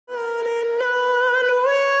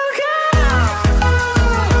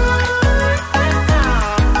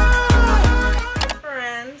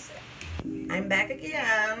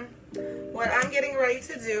ready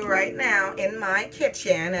to do right now in my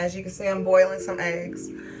kitchen. As you can see, I'm boiling some eggs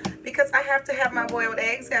because I have to have my boiled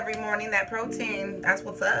eggs every morning. That protein, that's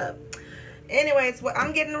what's up. Anyways, what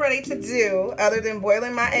I'm getting ready to do, other than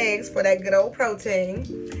boiling my eggs for that good old protein,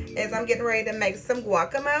 is I'm getting ready to make some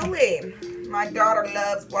guacamole. My daughter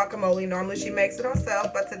loves guacamole. Normally she makes it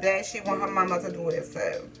herself, but today she wants her mama to do it.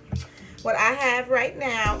 So what I have right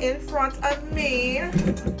now in front of me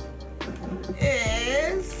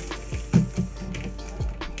is,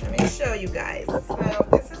 let me show you guys. So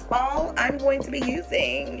this is all I'm going to be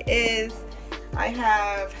using. I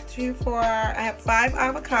have 5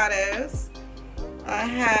 avocados. I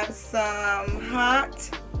have some hot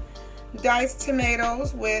diced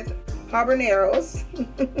tomatoes with habaneros.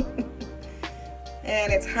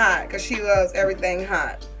 And it's hot because she loves everything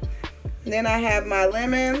hot. Then I have my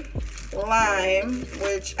lemon, lime,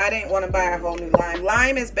 which I didn't want to buy a whole new lime.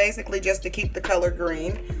 Lime is basically just to keep the color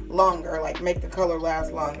green longer, like make the color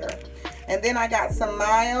last longer. And then I got some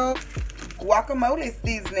mild guacamole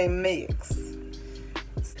seasoning mix.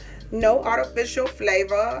 No artificial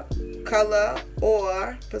flavor, color,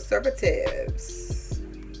 or preservatives.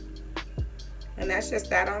 And that's just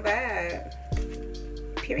that on that.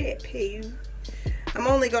 Period. P. I'm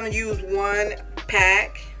only going to use 1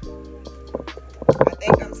 pack. I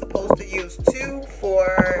think I'm supposed to use 2 for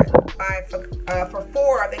 4.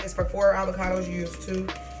 I think it's for 4 avocados, you use 2.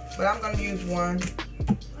 But I'm going to use 1.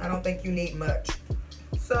 I don't think you need much.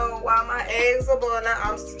 So while my eggs are boiling,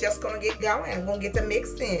 I'm just going to get going. I'm going to get to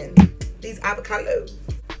mixing these avocados.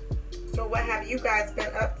 So what have you guys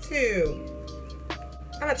been up to?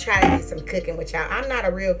 I'm going to try to do some cooking with y'all. I'm not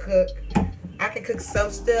a real cook. I can cook some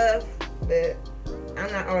stuff, but I'm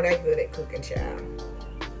not all that good at cooking, child.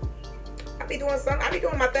 I be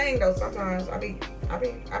doing my thing though sometimes. I be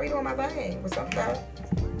doing my thing with some stuff.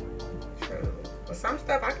 Sure. With some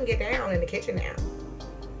stuff I can get down in the kitchen now.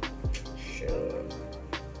 Sure.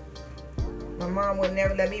 My mom would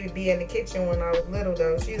never let me be in the kitchen when I was little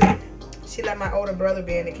though. She let my older brother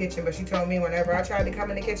be in the kitchen, but she told me whenever I tried to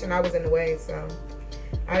come in the kitchen, I was in the way, so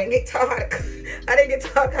I didn't get taught how to cook. I didn't get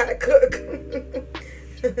taught how to cook.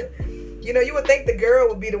 You know, you would think the girl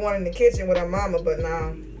would be the one in the kitchen with her mama, but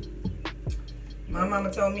no. My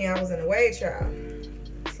mama told me I was in the way, child.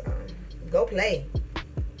 So, go play.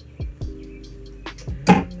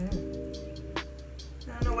 I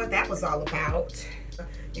don't know what that was all about.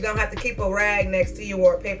 You're going to have to keep a rag next to you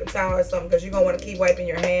or a paper towel or something because you're going to want to keep wiping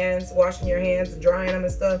your hands, washing your hands, drying them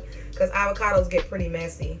and stuff because avocados get pretty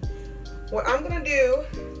messy. What I'm going to do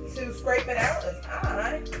to scrape it out is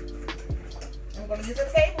I'm going to use a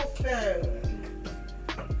tablespoon.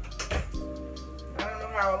 I don't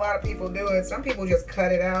know how a lot of people do it. Some people just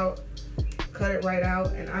cut it right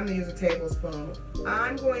out, and I'm going to use a tablespoon.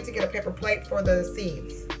 I'm going to get a paper plate for the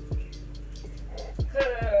seeds.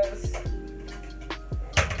 Because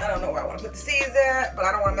I don't know where I want to put the seeds at, but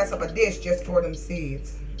I don't want to mess up a dish just for them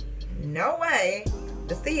seeds. No way.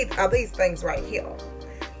 The seeds are these things right here.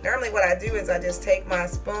 Normally what I do is I just take my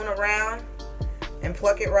spoon around and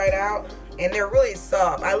pluck it right out. And they're really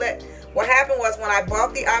soft. What happened was when I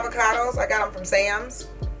bought the avocados, I got them from Sam's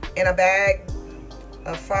in a bag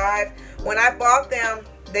of 5. When I bought them,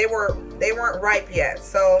 they weren't ripe yet.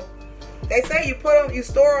 So they say you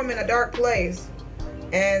store them in a dark place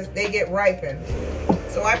and they get ripened.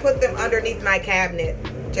 So I put them underneath my cabinet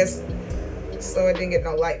just so it didn't get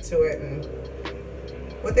no light to it. And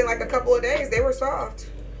within like a couple of days, they were soft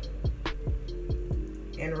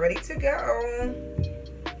and ready to go.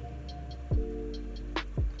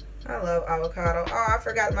 I love avocado. Oh, I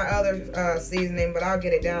forgot my other seasoning, but I'll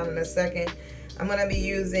get it down in a second. I'm going to be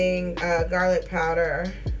using garlic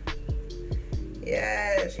powder.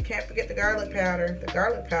 Yes, you can't forget the garlic powder. The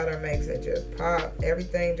garlic powder makes it just pop.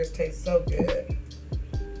 Everything just tastes so good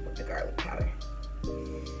with the garlic powder.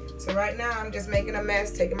 So right now, I'm just making a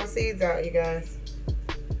mess, taking my seeds out, you guys.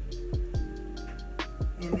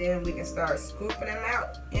 And then we can start scooping them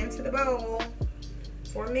out into the bowl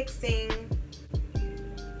for mixing.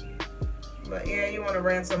 But yeah, you want to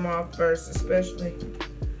rinse them off first, especially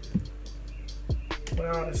with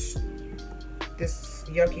all this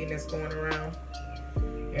yuckiness going around.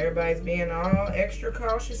 Everybody's being all extra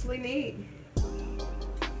cautiously neat.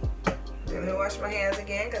 Let me wash my hands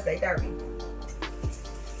again because they dirty.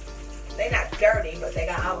 They not dirty, but they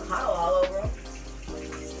got avocado all over them.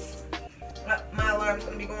 My alarm's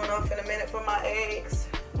going to be going off in a minute for my eggs.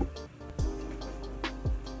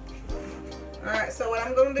 Alright, so what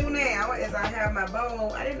I'm going to do now is I have my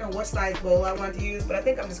bowl. I didn't know what size bowl I wanted to use, but I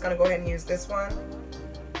think I'm just going to go ahead and use this one.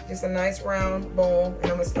 Just a nice round bowl.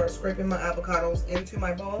 And I'm going to start scraping my avocados into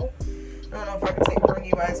my bowl. I don't know if I can bring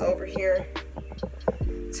you guys over here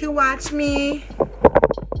to watch me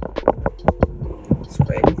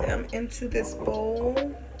scrape them into this bowl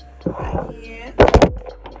right here.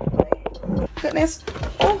 Goodness.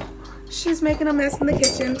 Oh, she's making a mess in the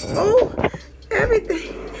kitchen. Oh, everything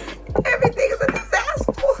is a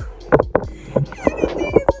disaster.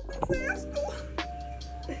 Everything is a disaster.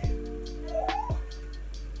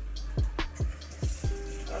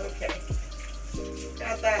 Okay,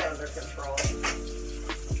 got that under control.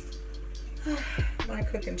 My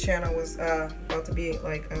cooking channel was about to be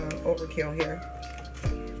like overkill here.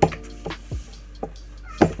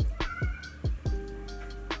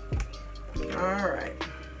 Alright.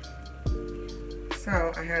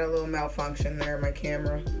 So I had a little malfunction there, my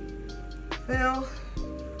camera fell.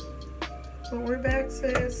 But we're back,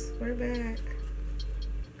 sis. We're back.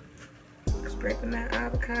 Scraping that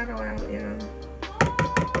avocado out, y'all.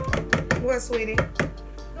 What, sweetie?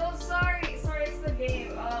 No, sorry, it's the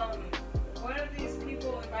game. One of these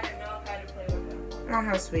people invited Malachi to play with them. Oh,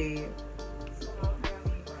 how sweet. So Malachi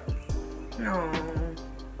got me. No.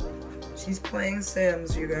 She's playing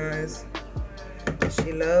Sims, you guys.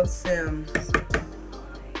 She loves Sims.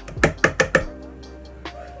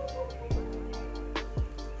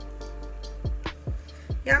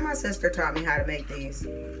 Yeah, my sister taught me how to make these.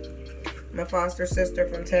 My foster sister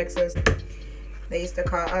from Texas. They used to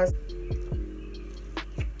call us.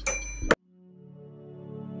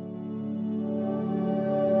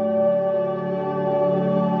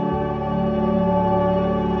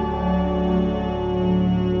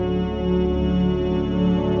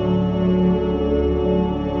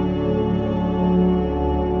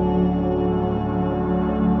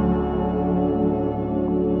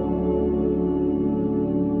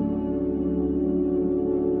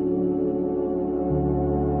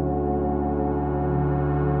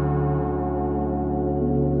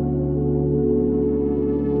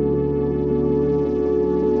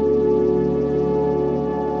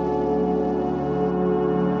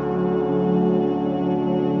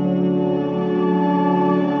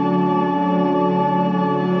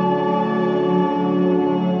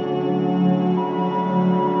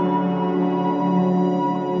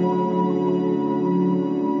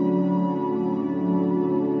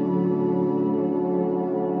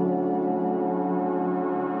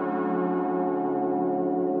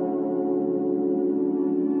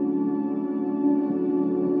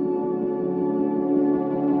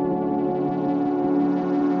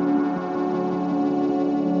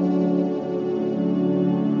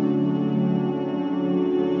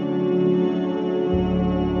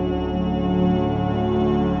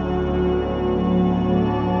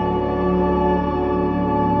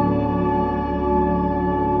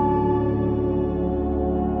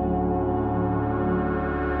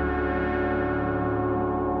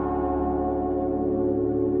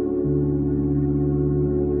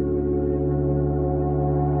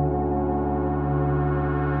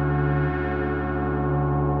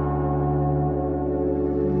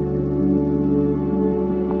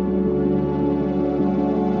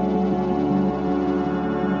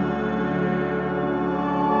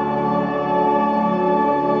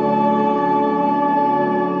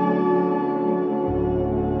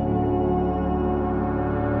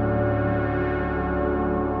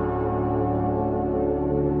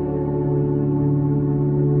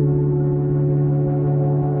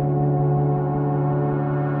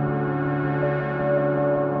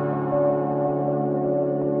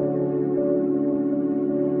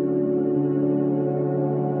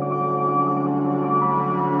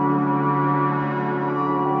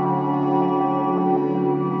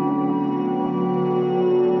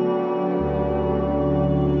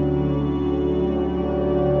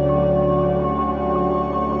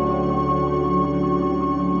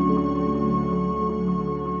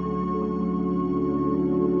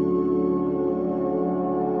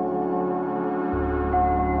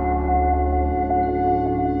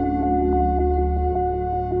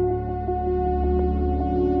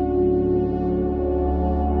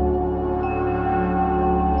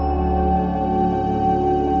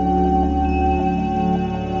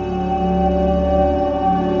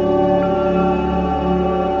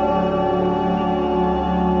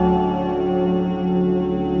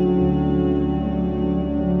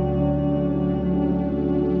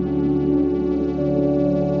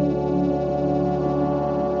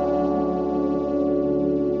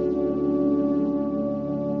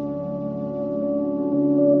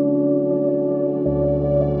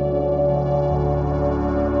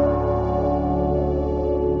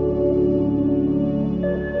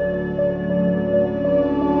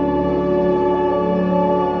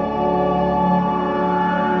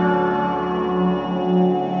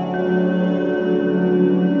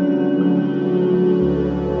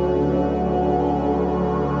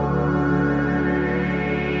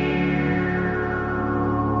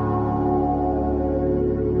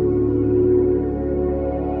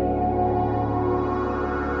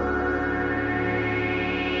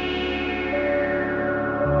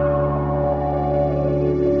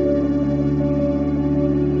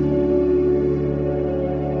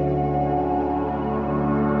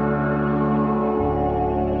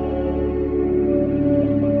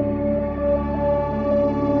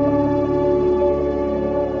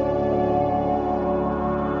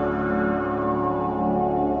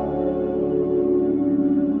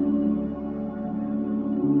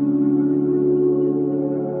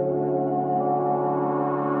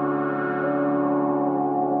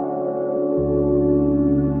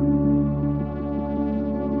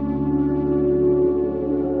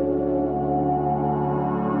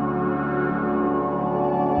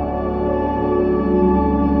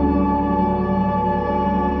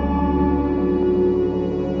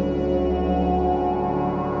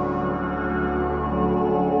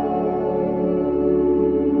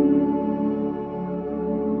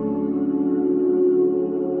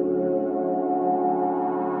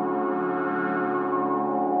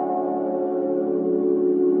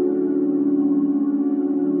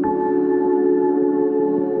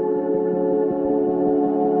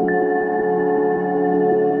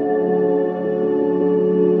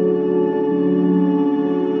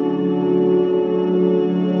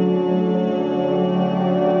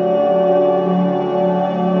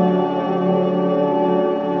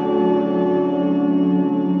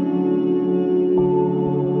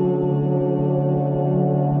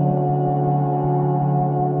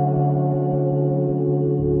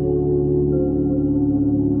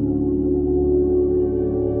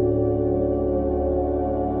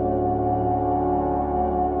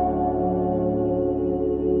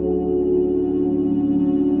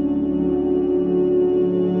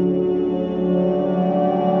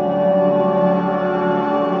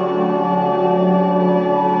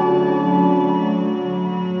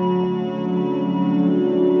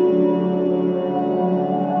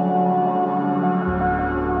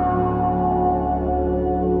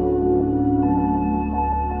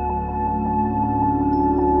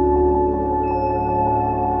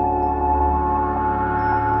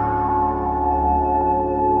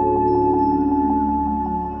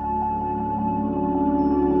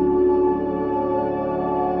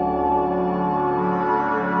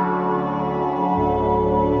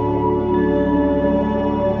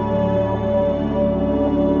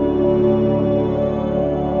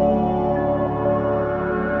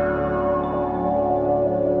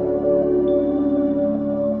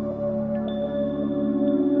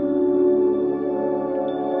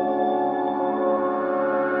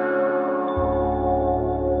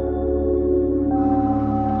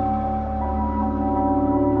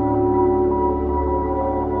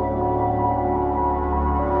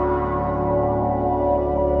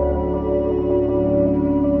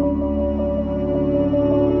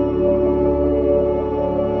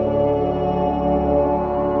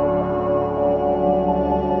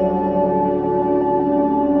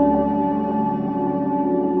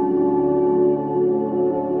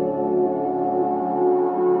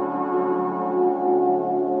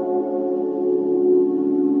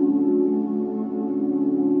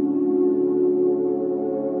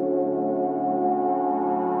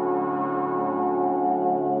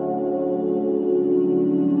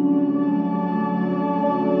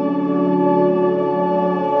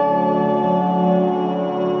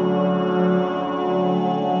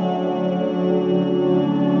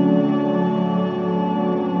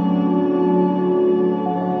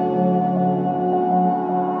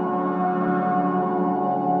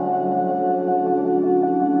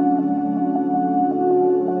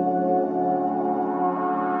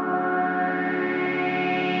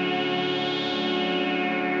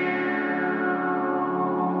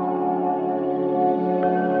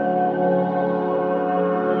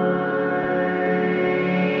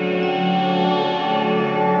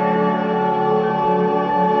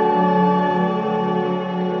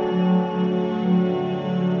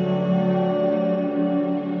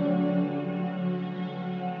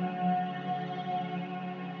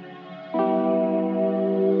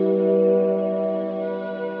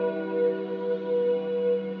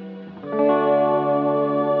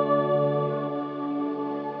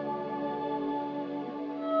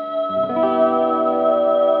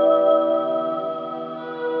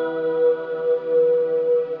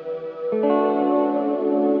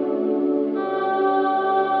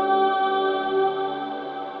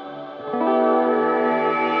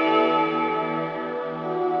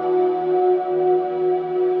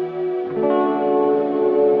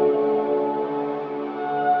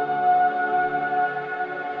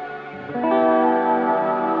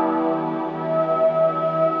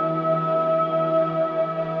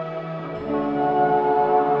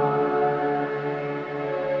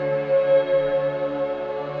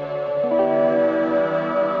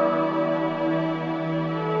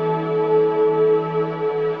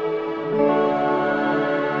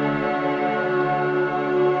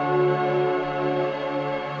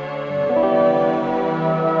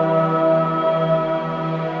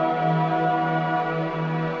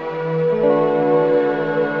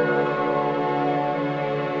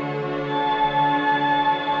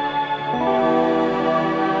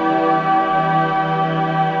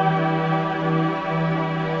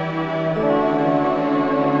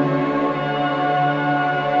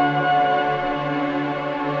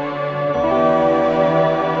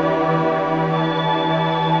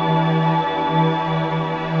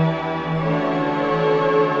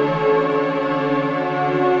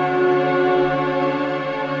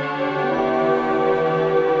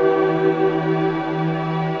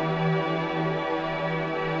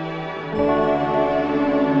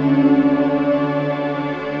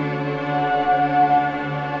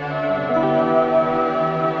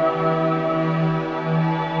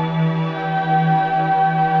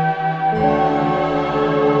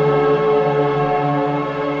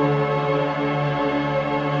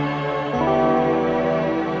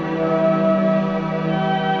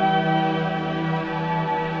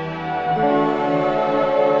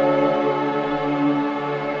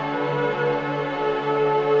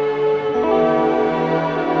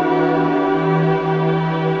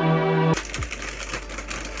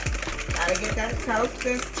 Toast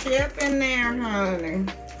this chip in there, honey.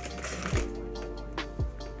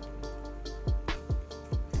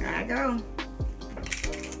 There I go.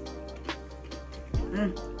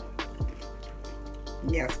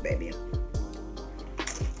 Yes, baby.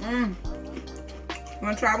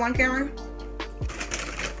 Wanna try one, Karen?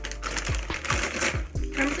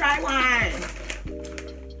 Come try one.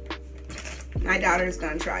 My daughter's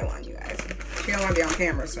gonna try one, you guys. She don't wanna be on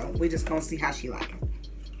camera, so we just gonna see how she like it.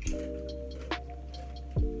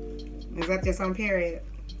 Is that just on period?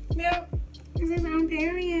 Yeah. This is on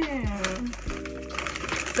period.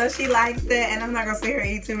 So she likes it, and I'm not gonna see her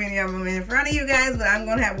eat too many of them in front of you guys, but I'm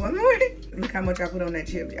gonna have one more. Look how much I put on that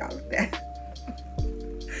chip, y'all. Look at that.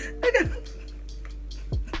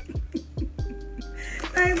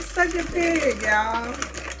 I'm such a pig, y'all.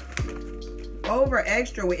 Over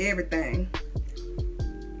extra with everything.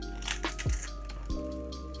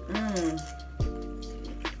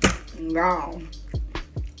 Wow.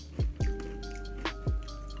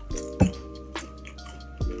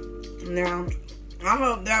 Now, I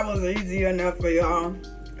hope that was easy enough for y'all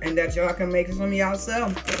and that y'all can make some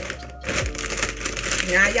yourself.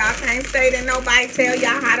 Now, y'all can't say that nobody tell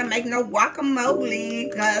y'all how to make no guacamole,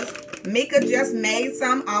 because Meeka just made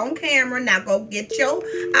some on camera. Now, go get your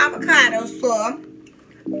avocados, sir.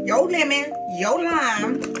 Your lemon, your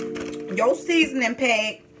lime, your seasoning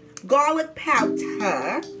pack, garlic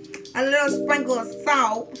powder, a little sprinkle of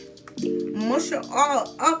salt, mush it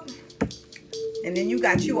all up. And then you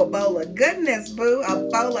got you a bowl of goodness, boo. A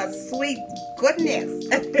bowl of sweet goodness.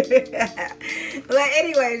 But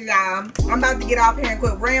anyways, y'all, I'm about to get off here and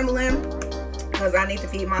quit rambling, because I need to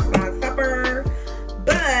feed my son supper.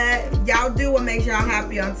 But y'all do what makes y'all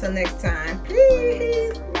happy. Until next time.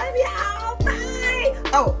 Peace. Love y'all. Bye.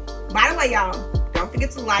 Oh, by the way, y'all, don't forget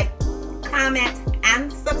to like, comment,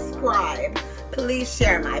 and subscribe. Please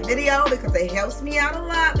share my video because it helps me out a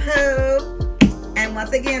lot, poo. And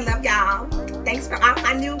once again, love y'all. Thanks for all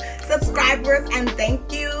my new subscribers, and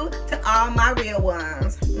thank you to all my real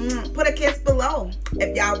ones. Put a kiss below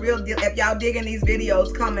if y'all digging these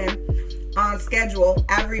videos coming on schedule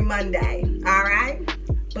every Monday. All right,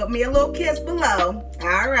 put me a little kiss below.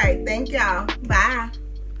 All right, thank y'all. Bye.